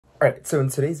All right, so in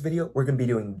today's video, we're going to be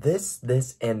doing this,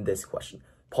 and this question.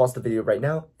 Pause the video right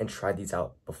now and try these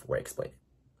out before I explain it.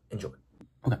 Enjoy.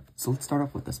 Okay, so let's start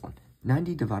off with this one.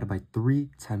 90 divided by 3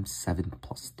 times 7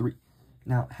 plus 3.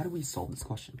 Now, how do we solve this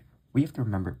question? We have to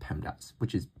remember PEMDAS,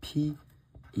 which is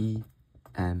P-E-M-D-A-S.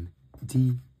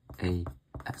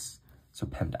 So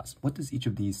PEMDAS, what does each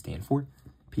of these stand for?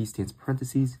 P stands for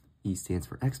parentheses, E stands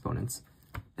for exponents,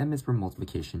 M is for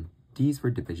multiplication, D is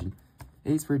for division,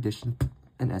 A is for addition,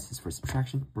 and S is for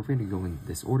subtraction. We're going to go in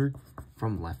this order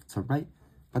from left to right,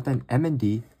 but then M and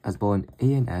D as well as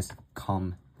A and S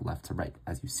come left to right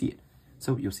as you see it.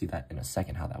 So you'll see that in a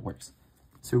second how that works.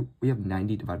 So we have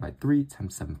 90 divided by 3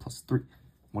 times 7 plus 3.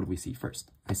 What do we see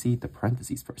first? I see the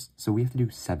parentheses first. So we have to do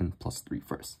 7 plus 3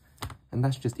 first. And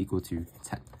that's just equal to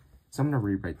 10. So I'm going to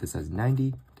rewrite this as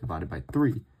 90 divided by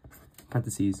 3,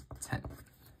 parentheses 10.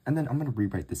 And then I'm going to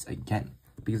rewrite this again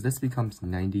because this becomes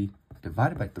 90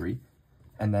 divided by 3.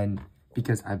 And then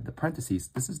because I have the parentheses,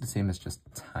 this is the same as just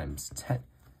times 10.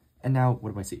 And now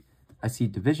what do I see? I see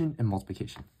division and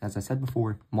multiplication. As I said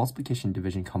before, multiplication and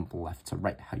division come left to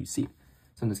right, how you see it.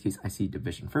 So in this case, I see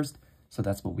division first. So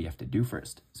that's what we have to do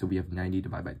first. So we have 90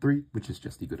 divided by 3, which is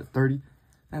just equal to 30.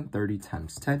 And 30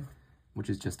 times 10, which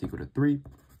is just equal to 3,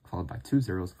 followed by 2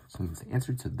 zeros. So the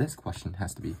answer to this question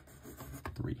has to be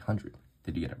 300.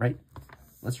 Did you get it right?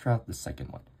 Let's try out the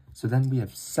second one. So then we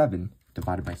have 7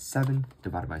 divided by 7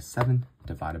 divided by 7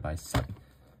 divided by 7.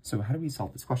 So how do we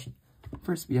solve this question?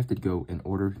 First, we have to go in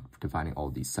order dividing all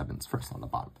these 7s first on the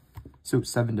bottom. So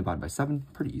 7 divided by 7,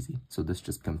 pretty easy. So this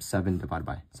just becomes 7 divided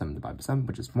by 7 divided by 7,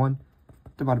 which is 1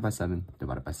 divided by 7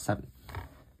 divided by 7.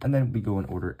 And then we go in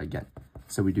order again.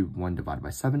 So we do 1 divided by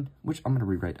 7, which I'm going to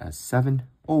rewrite as 7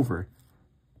 over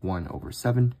 1 over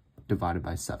 7 divided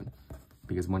by 7.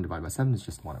 Because 1 divided by 7 is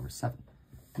just 1 over 7.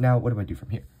 Now, what do I do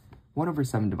from here? 1 over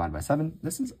 7 divided by 7,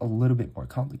 this is a little bit more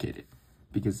complicated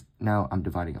because now I'm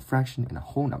dividing a fraction in a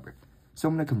whole number. So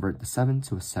I'm going to convert the 7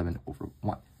 to a 7 over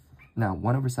 1. Now,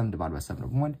 1 over 7 divided by 7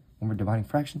 over 1, when we're dividing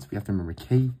fractions, we have to remember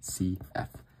KCF,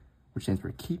 which stands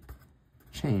for keep,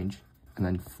 change, and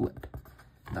then flip.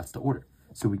 That's the order.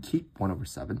 So we keep 1 over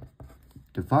 7,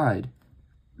 divide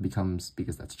becomes,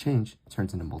 because that's change,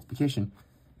 turns into multiplication,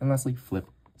 and lastly, flip,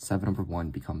 7 over 1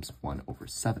 becomes 1 over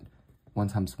 7. 1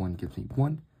 times 1 gives me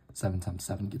 1, 7 times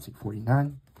 7 gives me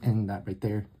 49, and that right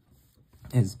there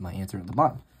is my answer at the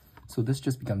bottom. So this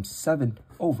just becomes 7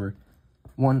 over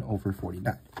 1 over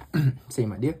 49.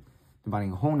 Same idea,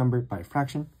 dividing a whole number by a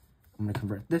fraction. I'm going to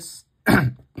convert this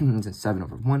into 7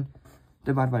 over 1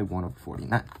 divided by 1 over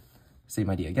 49. Same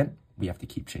idea again, we have to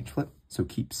keep, change, flip. So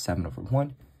keep 7 over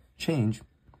 1, change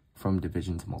from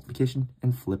division to multiplication,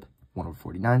 and flip 1 over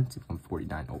 49 to become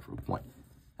 49 over 1.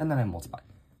 And then I multiply.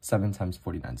 7 times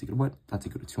 49 is equal to what? That's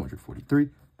equal to 243.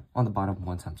 On the bottom,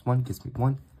 1 times 1 gives me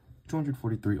 1.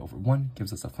 243 over 1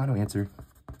 gives us a final answer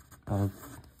of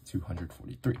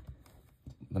 243.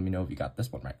 Let me know if you got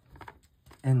this one right.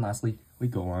 And lastly, we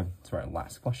go on to our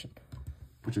last question,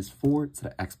 which is 4 to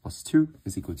the x plus 2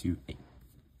 is equal to 8.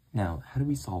 Now, how do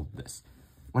we solve this?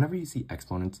 Whenever you see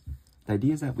exponents, the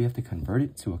idea is that we have to convert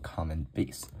it to a common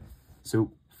base.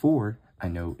 So 4, I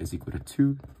know, is equal to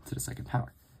 2 to the second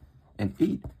power. And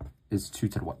 8 is 2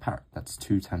 to the what power? That's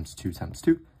 2 times 2 times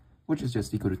 2, which is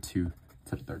just equal to 2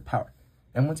 to the third power.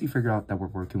 And once you figure out that we're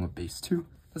working with base 2,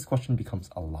 this question becomes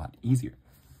a lot easier.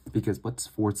 Because what's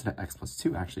 4 to the x plus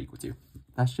 2 actually equal to?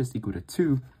 That's just equal to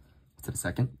 2 to the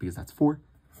second, because that's 4,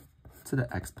 to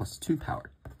the x plus 2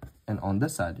 power. And on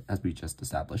this side, as we just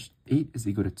established, 8 is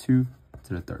equal to 2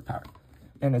 to the third power.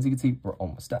 And as you can see, we're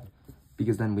almost done.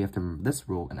 Because then we have to remember this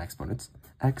rule in exponents.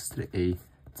 X to the a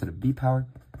to the b power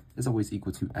is always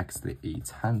equal to x to the a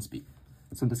times b.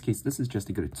 So in this case, this is just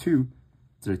equal to 2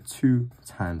 to the 2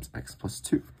 times x plus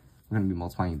 2. We're going to be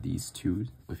multiplying these 2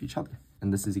 with each other.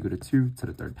 And this is equal to 2 to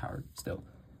the third power still.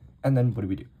 And then what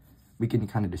do? We can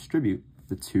kind of distribute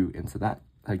the 2 into that.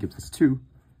 That gives us 2.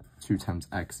 2 times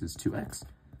x is 2x.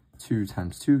 2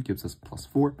 times 2 gives us plus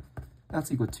 4.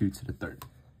 That's equal to 2 to the third.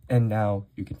 And now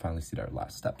you can finally see our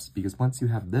last steps. Because once you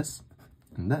have this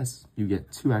and this, you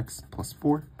get 2x plus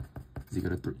 4 is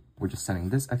equal to 3. We're just setting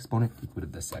this exponent equal to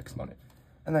this exponent.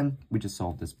 And then we just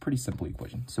solve this pretty simple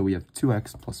equation. So we have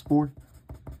 2x plus 4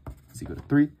 is equal to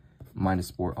 3,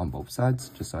 minus 4 on both sides,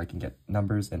 just so I can get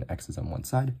numbers and x's on one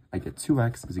side. I get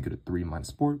 2x is equal to 3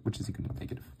 minus 4, which is equal to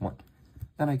negative 1.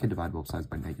 Then I can divide both sides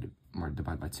by negative, or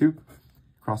divide by 2.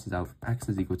 Crosses out, x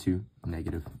is equal to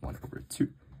negative 1 over 2.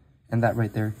 And that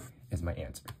right there is my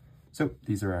answer. So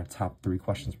these are our top 3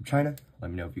 questions from China.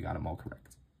 Let me know if you got them all correct.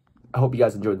 I hope you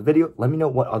guys enjoyed the video. Let me know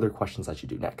what other questions I should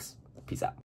do next. Peace out.